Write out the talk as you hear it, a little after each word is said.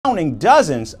downing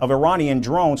dozens of Iranian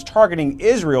drones targeting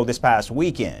Israel this past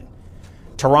weekend.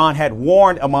 Tehran had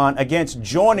warned Amman against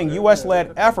joining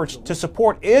U.S.-led efforts to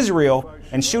support Israel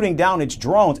and shooting down its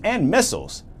drones and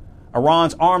missiles.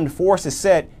 Iran's armed forces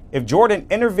said if Jordan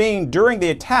intervened during the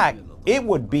attack, it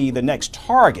would be the next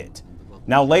target.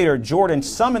 Now later, Jordan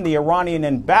summoned the Iranian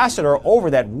ambassador over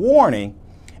that warning,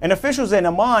 and officials in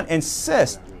Amman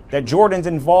insist that Jordan's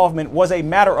involvement was a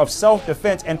matter of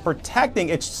self-defense and protecting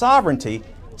its sovereignty,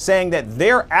 saying that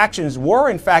their actions were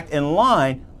in fact in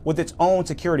line with its own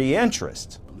security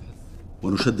interests.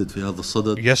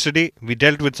 Yesterday, we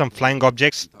dealt with some flying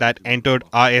objects that entered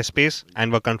our airspace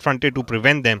and were confronted to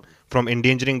prevent them from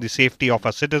endangering the safety of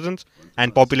our citizens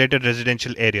and populated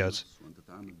residential areas.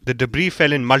 The debris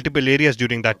fell in multiple areas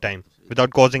during that time,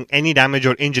 without causing any damage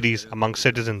or injuries among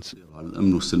citizens.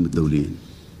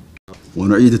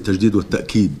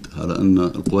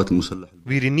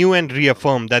 We renew and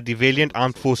reaffirm that the valiant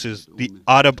armed forces, the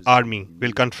Arab Army,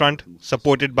 will confront,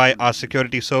 supported by our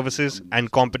security services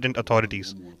and competent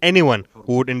authorities, anyone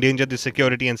who would endanger the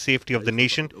security and safety of the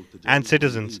nation and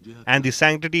citizens and the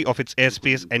sanctity of its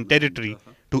airspace and territory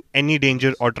to any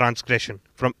danger or transgression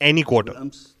from any quarter,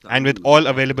 and with all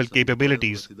available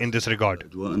capabilities in this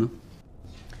regard.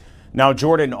 Now,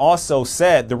 Jordan also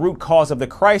said the root cause of the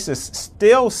crisis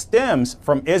still stems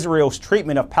from Israel's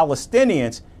treatment of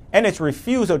Palestinians and its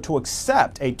refusal to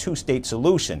accept a two-state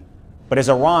solution. But as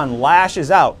Iran lashes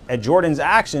out at Jordan's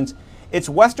actions, its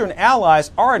Western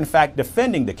allies are in fact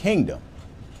defending the kingdom.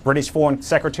 British Foreign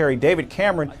Secretary David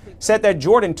Cameron said that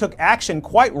Jordan took action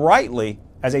quite rightly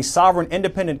as a sovereign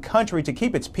independent country to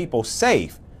keep its people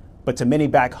safe. But to many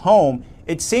back home,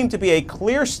 it seemed to be a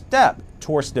clear step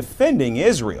towards defending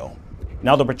Israel.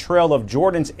 Now, the portrayal of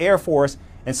Jordan's Air Force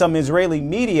and some Israeli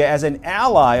media as an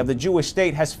ally of the Jewish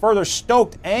state has further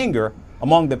stoked anger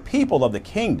among the people of the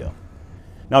kingdom.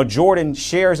 Now, Jordan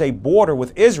shares a border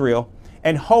with Israel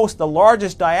and hosts the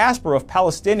largest diaspora of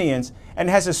Palestinians and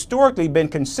has historically been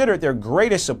considered their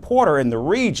greatest supporter in the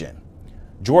region.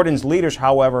 Jordan's leaders,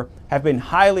 however, have been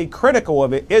highly critical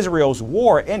of Israel's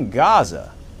war in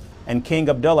Gaza. And King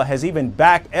Abdullah has even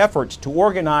backed efforts to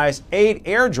organize aid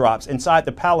airdrops inside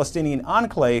the Palestinian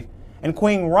enclave, and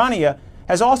Queen Rania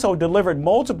has also delivered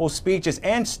multiple speeches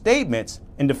and statements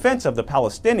in defense of the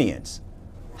Palestinians.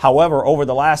 However, over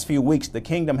the last few weeks, the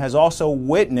kingdom has also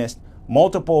witnessed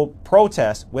multiple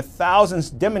protests, with thousands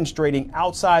demonstrating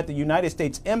outside the United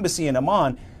States Embassy in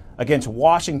Amman against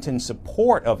Washington's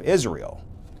support of Israel.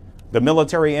 The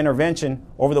military intervention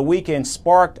over the weekend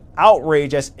sparked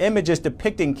outrage as images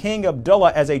depicting King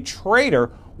Abdullah as a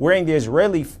traitor wearing the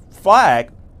Israeli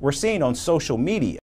flag were seen on social media.